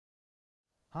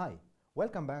Hi,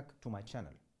 welcome back to my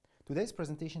channel. Today's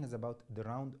presentation is about the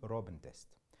round-robin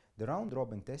test. The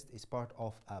round-robin test is part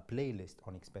of a playlist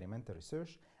on experimental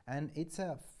research, and it's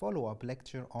a follow-up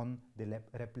lecture on the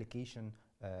replication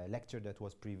lecture that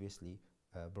was previously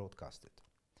broadcasted.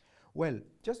 Well,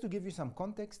 just to give you some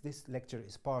context, this lecture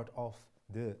is part of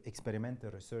the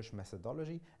experimental research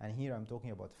methodology, and here I'm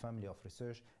talking about a family of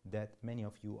research that many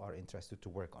of you are interested to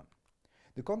work on.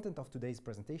 The content of today's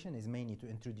presentation is mainly to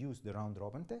introduce the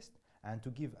round-robin test and to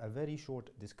give a very short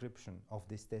description of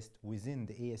this test within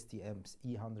the ASTM's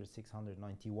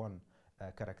E100-691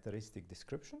 characteristic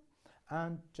description,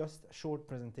 and just a short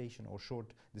presentation or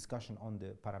short discussion on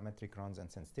the parametric runs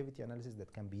and sensitivity analysis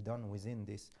that can be done within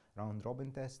this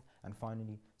round-robin test, and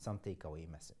finally some takeaway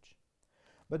message.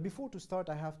 But before to start,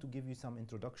 I have to give you some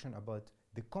introduction about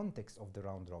the context of the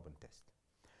round-robin test.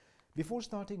 Before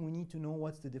starting, we need to know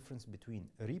what's the difference between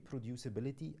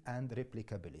reproducibility and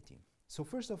replicability. So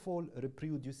first of all,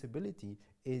 reproducibility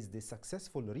is the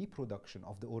successful reproduction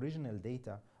of the original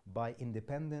data by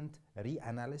independent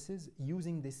reanalysis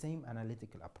using the same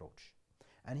analytical approach.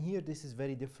 And here this is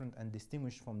very different and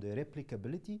distinguished from the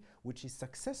replicability, which is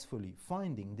successfully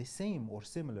finding the same or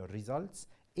similar results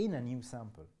in a new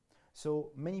sample.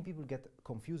 So many people get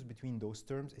confused between those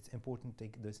terms. It's important to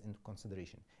take this into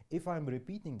consideration. If I'm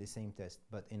repeating the same test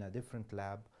but in a different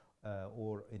lab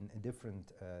or in a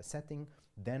different setting,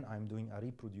 then I'm doing a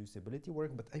reproducibility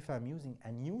work. But if I'm using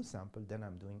a new sample, then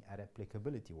I'm doing a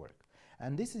replicability work.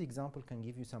 And this example can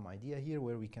give you some idea here,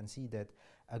 where we can see that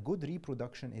a good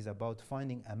reproduction is about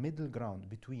finding a middle ground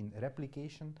between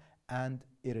replication and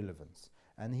irrelevance.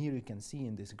 And here you can see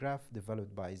in this graph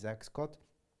developed by Zach Scott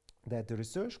that the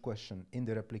research question in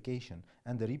the replication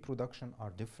and the reproduction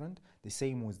are different. The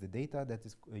same with the data that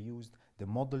is used, the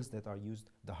models that are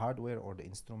used, the hardware or the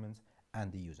instruments,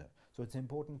 and the user. So it's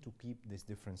important to keep this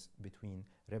difference between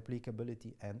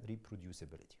replicability and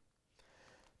reproducibility.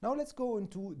 Now let's go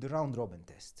into the round-robin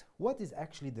test. What is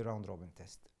actually the round-robin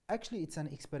test? Actually, it's an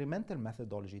experimental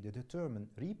methodology to determine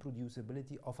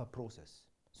reproducibility of a process.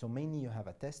 So mainly you have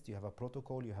a test, you have a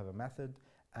protocol, you have a method,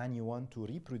 and you want to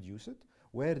reproduce it,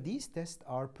 where these tests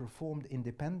are performed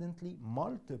independently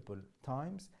multiple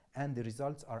times and the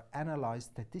results are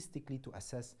analyzed statistically to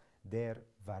assess their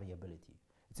variability.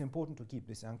 It's important to keep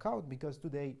this in account because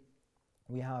today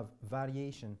we have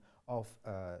variation of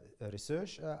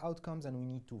research outcomes, and we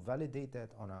need to validate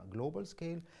that on a global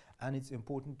scale, and it's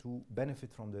important to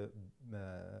benefit from the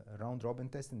round-robin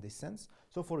test in this sense.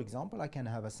 So for example, I can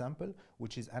have a sample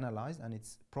which is analyzed and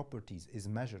its properties is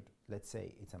measured. Let's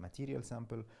say it's a material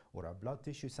sample or a blood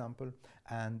tissue sample,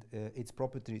 and its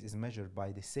properties is measured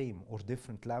by the same or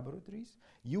different laboratories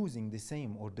using the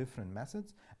same or different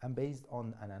methods, and based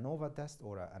on an ANOVA test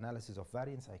or an analysis of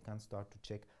variance, I can start to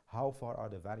check how far are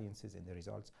the variances in the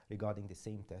results regarding the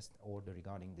same test or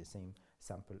regarding the same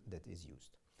sample that is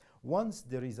used. Once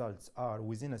the results are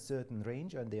within a certain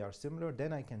range and they are similar,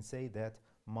 then I can say that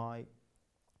my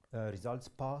results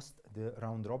passed the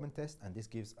round-robin test, and this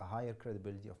gives a higher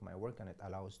credibility of my work, and it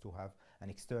allows to have an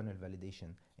external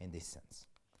validation in this sense.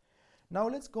 Now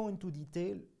let's go into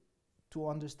detail to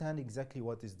understand exactly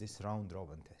what is this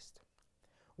round-robin test.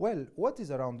 Well, what is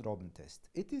a round-robin test?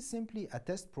 It is simply a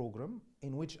test program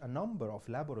in which a number of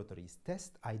laboratories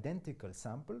test identical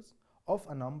samples of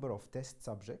a number of test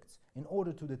subjects in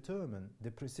order to determine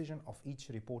the precision of each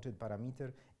reported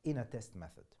parameter in a test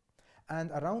method.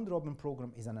 And a round-robin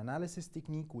program is an analysis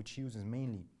technique which uses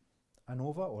mainly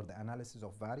ANOVA, or the Analysis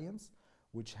of Variance,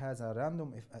 which has a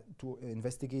to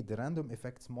investigate the random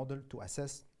effects model to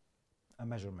assess a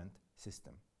measurement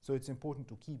system. So it's important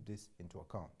to keep this into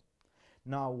account.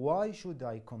 Now, why should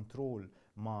I control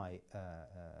my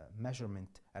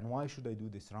measurement, and why should I do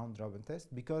this round-robin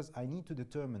test? Because I need to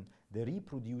determine the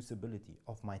reproducibility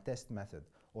of my test method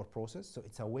or process. So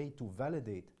it's a way to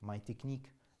validate my technique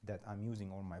that I'm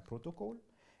using or my protocol.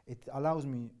 It allows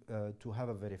me to have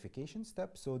a verification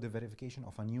step, so the verification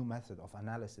of a new method of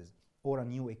analysis or a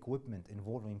new equipment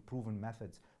involving proven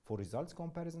methods for results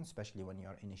comparison, especially when you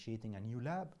are initiating a new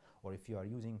lab, or if you are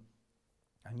using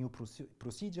a new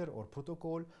procedure or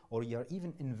protocol, or you are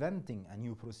even inventing a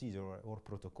new procedure or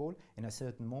protocol in a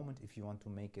certain moment. If you want to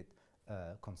make it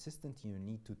consistent, you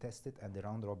need to test it, and the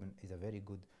round-robin is a very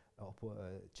good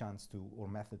chance to or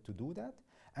method to do that.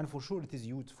 And for sure it is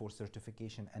used for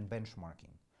certification and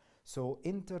benchmarking. So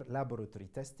inter-laboratory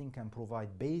testing can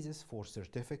provide basis for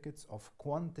certificates of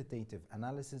quantitative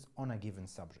analysis on a given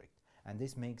subject. And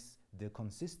this makes the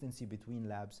consistency between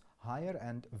labs higher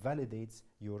and validates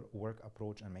your work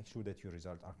approach and makes sure that your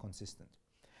results are consistent.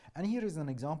 And here is an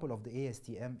example of the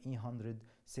ASTM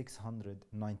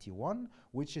 691,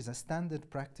 which is a standard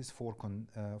practice for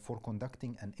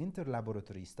conducting an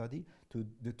inter-laboratory study to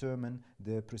determine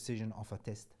the precision of a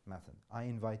test method. I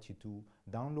invite you to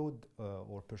download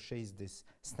or purchase this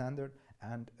standard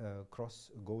and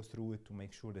go through it to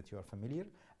make sure that you are familiar.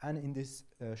 And in this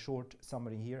short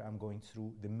summary here, I'm going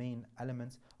through the main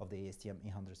elements of the ASTM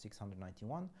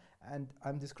E100-691, and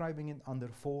I'm describing it under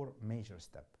 4 major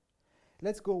steps.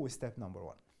 Let's go with step number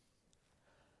 1.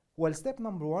 Well, step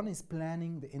number 1 is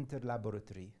planning the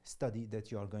inter-laboratory study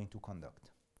that you are going to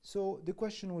conduct. So the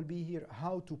question will be here,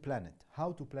 how to plan it,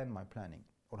 how to plan my planning,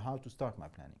 or how to start my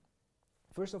planning.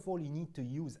 First of all, you need to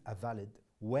use a valid,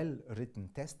 well-written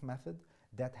test method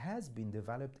that has been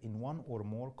developed in one or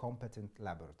more competent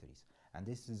laboratories. And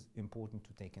this is important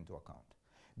to take into account.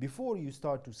 Before you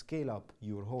start to scale up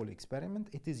your whole experiment,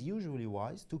 it is usually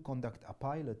wise to conduct a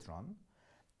pilot run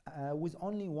with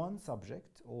only 1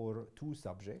 subject or 2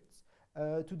 subjects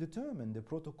to determine the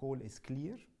protocol is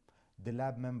clear, the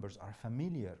lab members are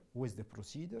familiar with the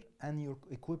procedure, and your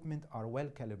equipment are well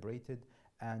calibrated,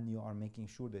 and you are making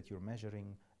sure that your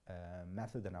measuring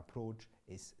method and approach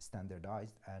is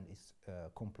standardized and is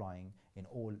complying in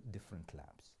all different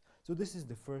labs. So this is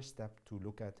the first step to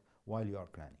look at while you are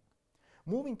planning.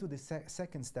 Moving to the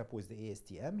second step with the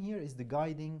ASTM, here is the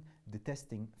guiding the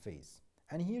testing phase.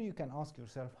 And here you can ask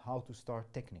yourself how to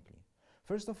start technically.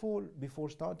 First of all, before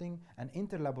starting, an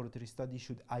inter-laboratory study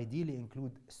should ideally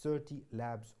include 30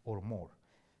 labs or more.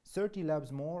 30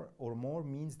 labs or more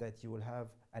means that you will have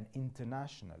an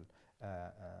international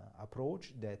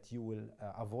approach, that you will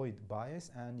avoid bias,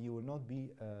 and you will not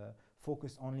be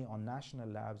focused only on national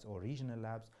labs or regional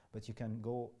labs, but you can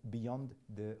go beyond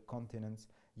the continents,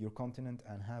 your continent,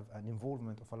 and have an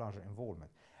involvement of a larger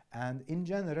involvement. And in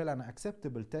general, an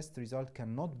acceptable test result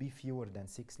cannot be fewer than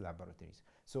 6 laboratories.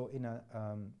 So in a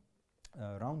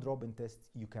round-robin test,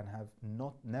 you can have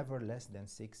never less than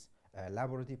 6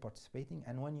 laboratories participating,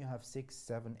 and when you have 6,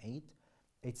 7, 8,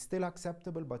 it's still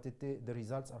acceptable, but the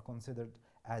results are considered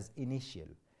as initial.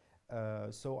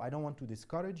 So I don't want to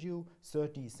discourage you.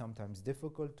 30 is sometimes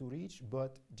difficult to reach,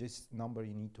 but just number,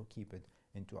 you need to keep it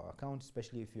into account,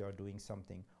 especially if you are doing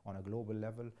something on a global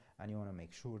level and you want to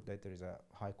make sure that there is a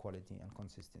high quality and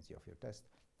consistency of your test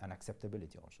and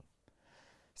acceptability also.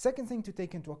 Second thing to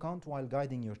take into account while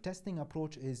guiding your testing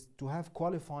approach is to have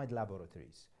qualified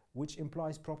laboratories, which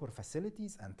implies proper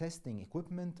facilities and testing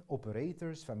equipment,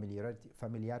 operators,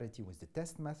 familiarity with the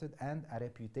test method, and a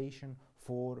reputation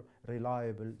for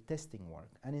reliable testing work.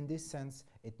 And in this sense,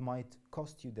 it might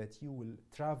cost you that you will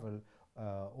travel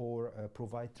or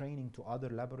provide training to other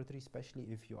laboratories, especially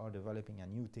if you are developing a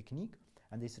new technique,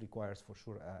 and this requires for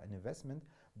sure an investment.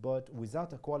 But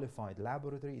without a qualified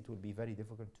laboratory, it will be very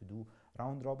difficult to do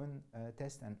round-robin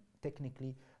tests, and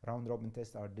technically round-robin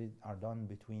tests are done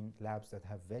between labs that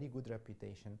have very good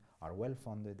reputation, are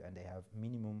well-funded, and they have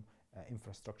minimum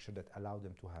infrastructure that allow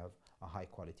them to have a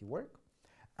high-quality work.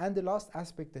 And the last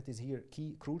aspect that is here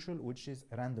crucial, which is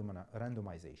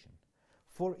randomization.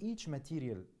 For each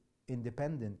material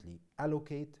independently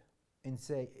allocate,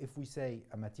 if we say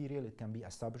a material, it can be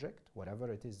a subject, whatever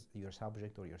it is, your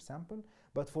subject or your sample,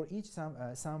 but for each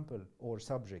sample or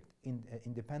subject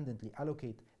independently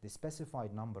allocate the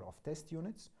specified number of test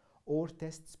units or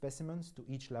test specimens to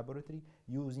each laboratory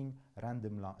using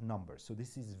random numbers. So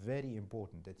this is very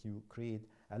important, that you create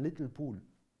a little pool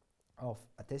of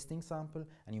a testing sample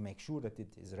and you make sure that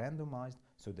it is randomized,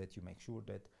 so that you make sure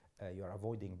that you are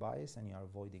avoiding bias and you are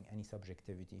avoiding any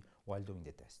subjectivity while doing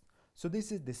the test. So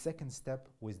this is the second step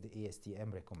with the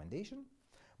ASTM recommendation.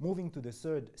 Moving to the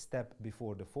third step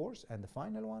before the fourth and the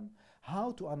final one,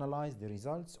 how to analyze the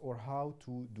results or how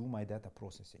to do my data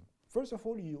processing. First of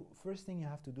all, first thing you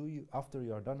have to do, after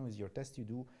you are done with your test,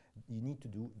 you need to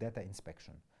do data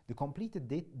inspection. The completed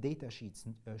data sheets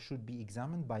should be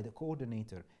examined by the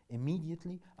coordinator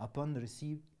immediately upon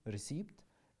receipt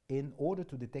in order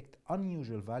to detect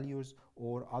unusual values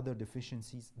or other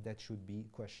deficiencies that should be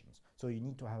questioned. So you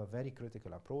need to have a very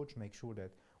critical approach, make sure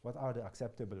that what are the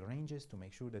acceptable ranges to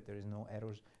make sure that there is no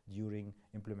errors during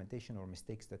implementation or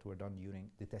mistakes that were done during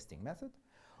the testing method.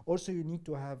 Also, you need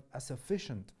to have a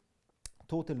sufficient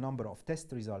total number of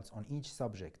test results on each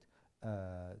subject.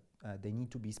 They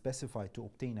need to be specified to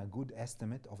obtain a good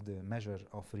estimate of the measure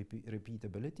of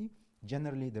repeatability.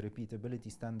 Generally, the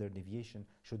repeatability standard deviation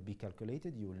should be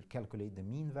calculated. You will calculate the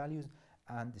mean values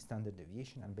and the standard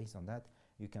deviation, and based on that,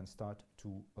 you can start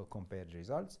to compare the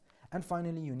results. And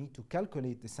finally, you need to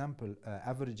calculate the sample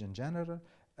average in general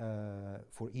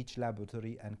for each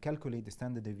laboratory and calculate the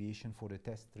standard deviation for the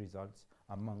test results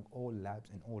among all labs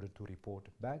in order to report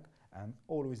back. And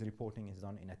always reporting is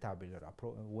done in a tabular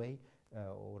way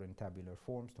or in tabular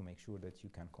forms to make sure that you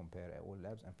can compare all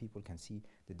labs and people can see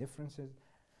the differences.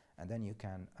 And then you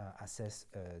can assess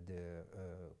the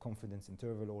confidence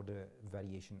interval or the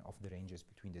variation of the ranges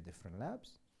between the different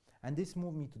labs. And this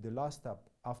moves me to the last step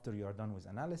after you are done with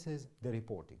analysis, the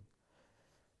reporting.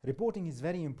 Reporting is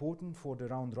very important for the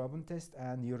round robin test,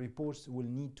 and your reports will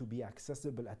need to be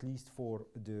accessible at least for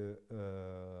the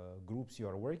groups you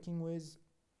are working with.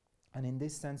 And in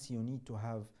this sense, you need to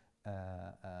have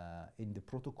in the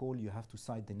protocol, you have to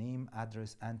cite the name,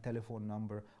 address, and telephone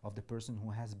number of the person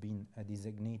who has been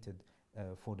designated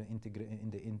for the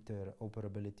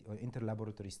interoperability or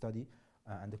interlaboratory study,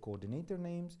 and the coordinator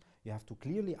names. You have to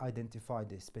clearly identify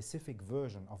the specific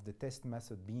version of the test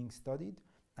method being studied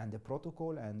and the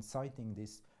protocol, and citing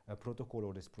this protocol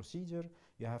or this procedure.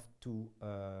 You have to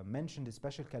mention the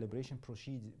special calibration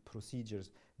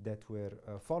procedures that were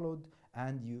followed,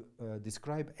 and you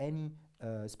describe any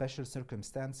special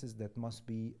circumstances that must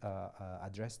be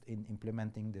addressed in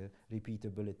implementing the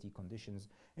repeatability conditions,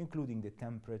 including the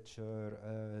temperature,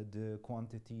 the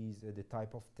quantities, the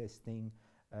type of testing,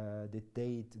 the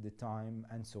date, the time,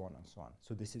 and so on and so on.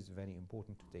 So this is very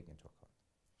important to take into account.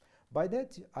 By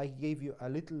that, I gave you a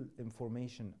little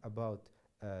information about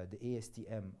the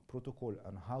ASTM protocol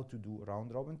and how to do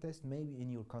round-robin test. Maybe in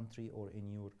your country or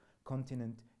in your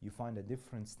continent you find a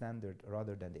different standard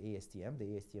rather than the ASTM. The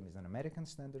ASTM is an American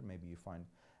standard. Maybe you find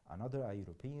another, a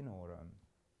European or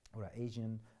an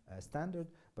Asian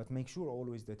standard, but make sure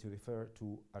always that you refer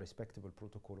to a respectable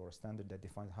protocol or a standard that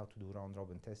defines how to do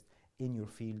round-robin test in your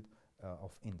field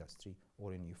of industry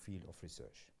or in your field of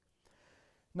research.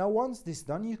 Now, once this is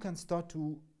done, you can start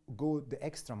to go the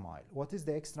extra mile. What is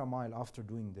the extra mile after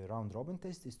doing the round-robin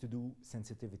test? Is to do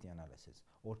sensitivity analysis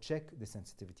or check the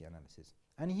sensitivity analysis.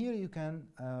 And here you can,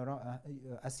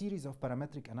 a series of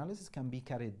parametric analysis can be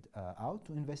carried out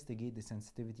to investigate the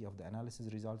sensitivity of the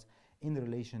analysis results in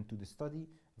relation to the study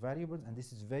variables. And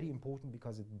this is very important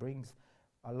because it brings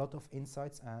a lot of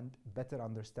insights and better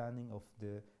understanding of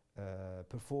the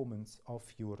performance of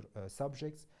your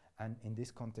subjects. And in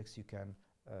this context, you can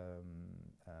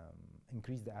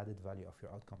increase the added value of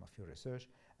your outcome of your research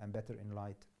and better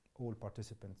enlighten all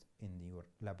participants in your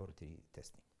laboratory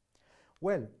testing.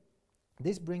 Well,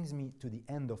 this brings me to the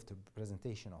end of the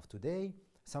presentation of today.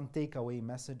 Some takeaway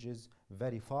messages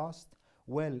very fast.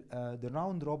 Well, the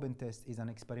round-robin test is an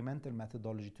experimental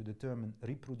methodology to determine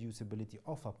reproducibility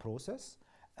of a process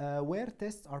where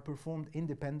tests are performed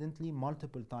independently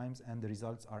multiple times and the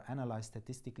results are analyzed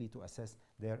statistically to assess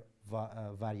their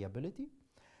variability.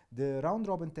 The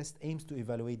round-robin test aims to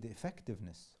evaluate the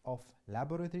effectiveness of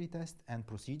laboratory tests and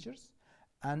procedures.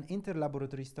 An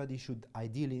interlaboratory study should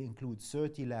ideally include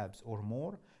 30 labs or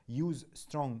more, use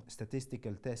strong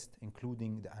statistical tests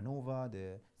including the ANOVA,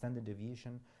 the standard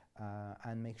deviation,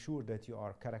 and make sure that you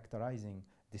are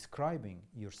describing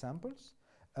your samples.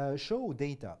 Show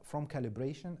data from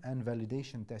calibration and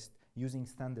validation tests using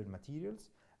standard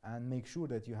materials, and make sure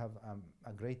that you have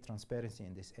a great transparency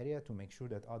in this area to make sure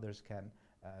that others can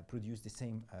produce the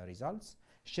same results.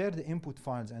 Share the input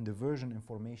files and the version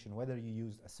information, whether you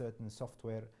use a certain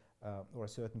software or a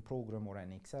certain program or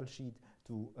an Excel sheet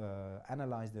to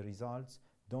analyze the results.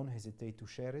 Don't hesitate to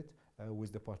share it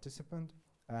with the participant,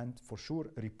 and for sure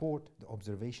report the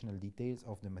observational details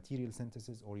of the material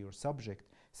synthesis or your subject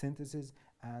synthesis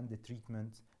and the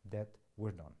treatments that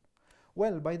were done.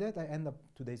 Well, by that I end up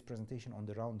today's presentation on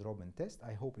the round-robin test.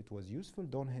 I hope it was useful.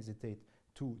 Don't hesitate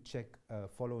to check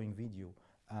following video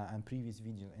and previous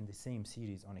videos in the same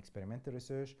series on experimental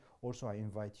research. Also, I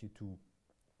invite you to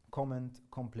comment,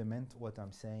 compliment what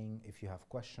I'm saying. If you have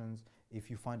questions, if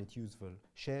you find it useful,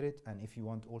 share it. And if you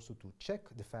want also to check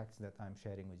the facts that I'm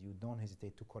sharing with you, don't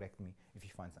hesitate to correct me if you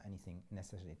find anything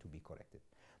necessary to be corrected.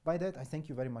 By that, I thank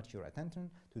you very much for your attention.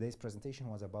 Today's presentation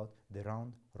was about the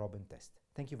round-robin test.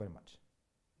 Thank you very much.